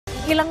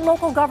Ilang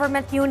local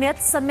government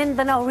units sa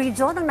Mindanao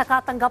region ang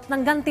nakatanggap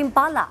ng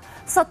gantimpala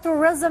sa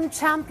Tourism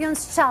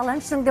Champions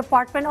Challenge ng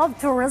Department of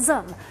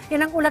Tourism.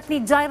 Yan ang ulat ni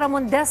Jaira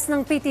Mondes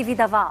ng PTV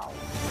Davao.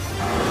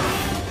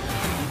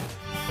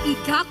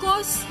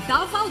 Icacos,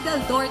 Davao del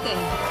Norte.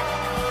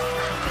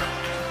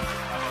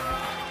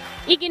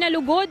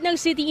 Ikinalugod ng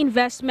City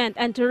Investment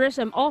and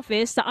Tourism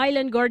Office sa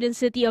Island Garden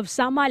City of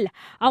Samal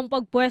ang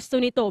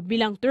pagpwesto nito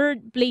bilang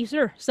third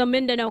placer sa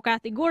Mindanao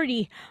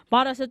category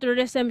para sa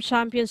Tourism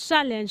Champions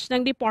Challenge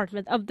ng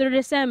Department of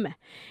Tourism.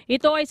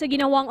 Ito ay sa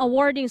ginawang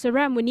awarding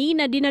ceremony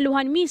na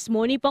dinaluhan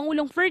mismo ni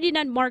Pangulong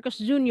Ferdinand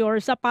Marcos Jr.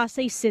 sa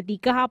Pasay City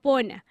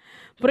kahapon.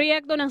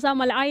 Proyekto ng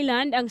Samal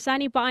Island ang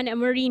Sanipaan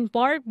Marine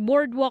Park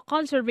Boardwalk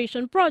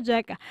Conservation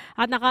Project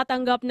at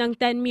nakatanggap ng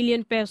 10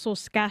 million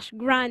pesos cash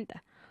grant.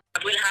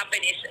 What will happen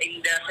is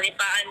in the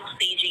Sanipaan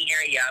staging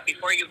area,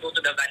 before you go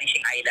to the Vanishing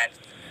Island,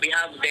 we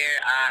have there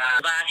a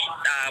vast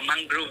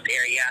mangrove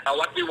area.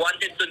 What we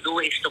wanted to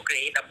do is to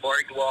create a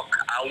boardwalk,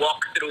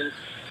 walkthrough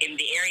in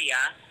the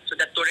area so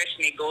that tourists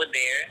may go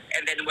there,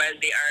 and then while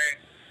they are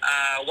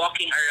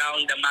walking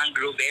around the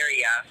mangrove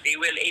area, they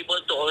will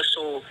able to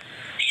also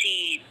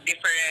see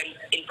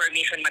different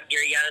information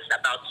materials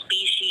about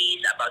species,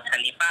 about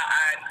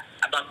Sanipaan,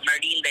 about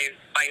marine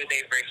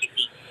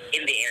biodiversity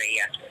in the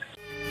area.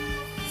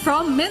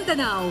 From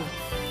Mindanao,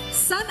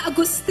 San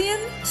Agustin,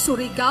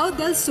 Surigao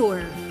del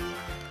Sur.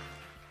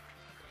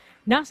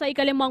 Nasa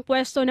ikalimang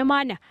pwesto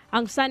naman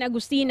ang San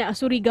Agustin,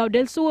 Surigao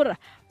del Sur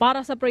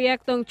para sa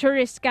proyektong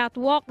Tourist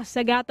Catwalk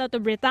sa Gata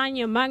to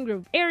Britannia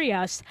Mangrove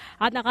Areas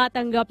at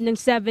nakatanggap ng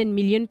 7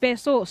 million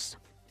pesos.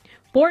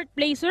 Port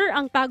placer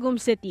ang Tagum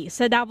City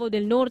sa Davao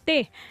del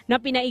Norte na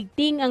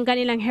pinaigting ang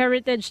kanilang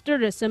Heritage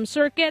Tourism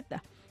Circuit.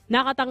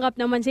 Nakatanggap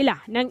naman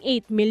sila ng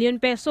 8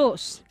 million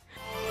pesos.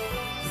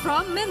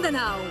 From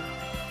Mindanao,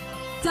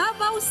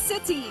 Davao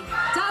City,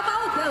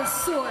 Davao del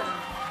Sur.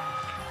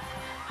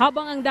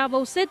 Habang ang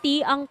Davao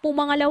City ang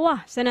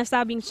pumangalawa sa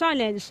nasabing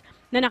challenge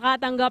na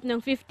nakatanggap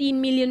ng 15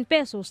 million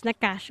pesos na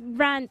cash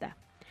grant.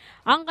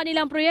 Ang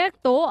kanilang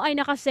proyekto ay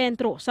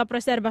nakasentro sa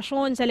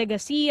preserbasyon sa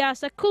legasiya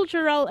sa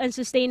cultural and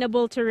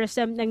sustainable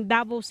tourism ng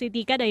Davao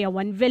City,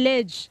 Cadayawan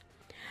Village.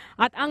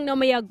 At ang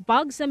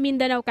namayagpag sa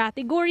Mindanao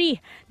category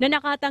na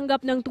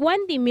nakatanggap ng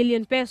 20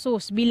 million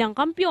pesos bilang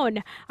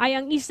kampyon ay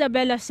ang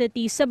Isabela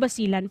City sa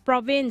Basilan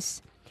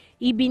Province.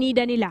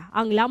 Ibinida nila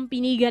ang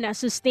Lampinigan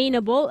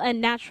Sustainable and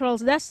Natural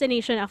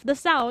Destination of the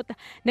South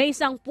na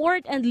isang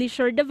port and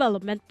leisure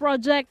development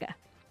project.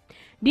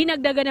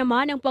 Dinagdagan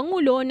naman ng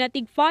Pangulo na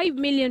tig 5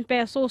 million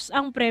pesos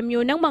ang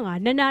premyo ng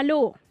mga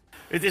nanalo.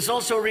 It is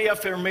also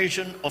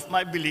reaffirmation of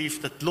my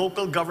belief that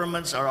local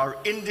governments are our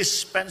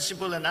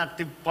indispensable and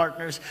active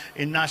partners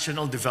in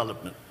national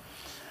development.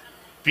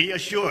 Be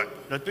assured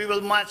that we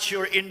will match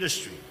your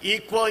industry,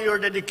 equal your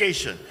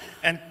dedication,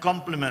 and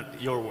complement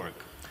your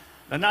work.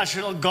 The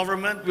national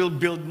government will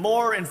build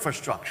more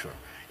infrastructure,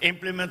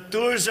 implement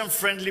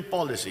tourism-friendly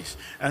policies,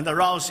 and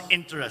arouse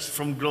interest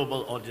from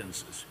global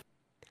audiences.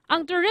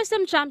 Ang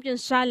Tourism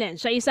Champions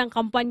Challenge ay isang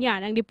kampanya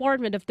ng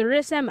Department of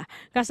Tourism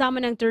kasama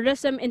ng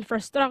Tourism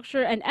Infrastructure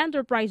and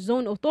Enterprise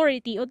Zone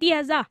Authority o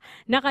TIEZA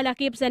na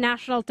kalakip sa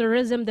National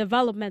Tourism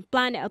Development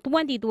Plan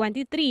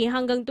 2023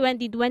 hanggang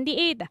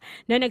 2028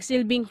 na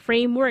nagsilbing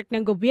framework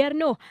ng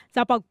gobyerno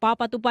sa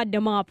pagpapatupad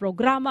ng mga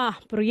programa,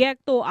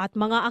 proyekto at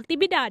mga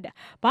aktibidad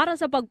para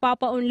sa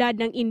pagpapaunlad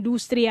ng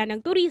industriya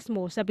ng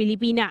turismo sa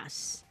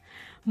Pilipinas.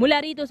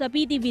 Mula rito sa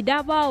PTV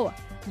Davao,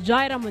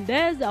 Jaira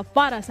Mondes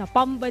para sa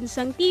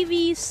Pambansang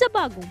TV sa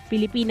Bagong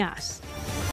Pilipinas.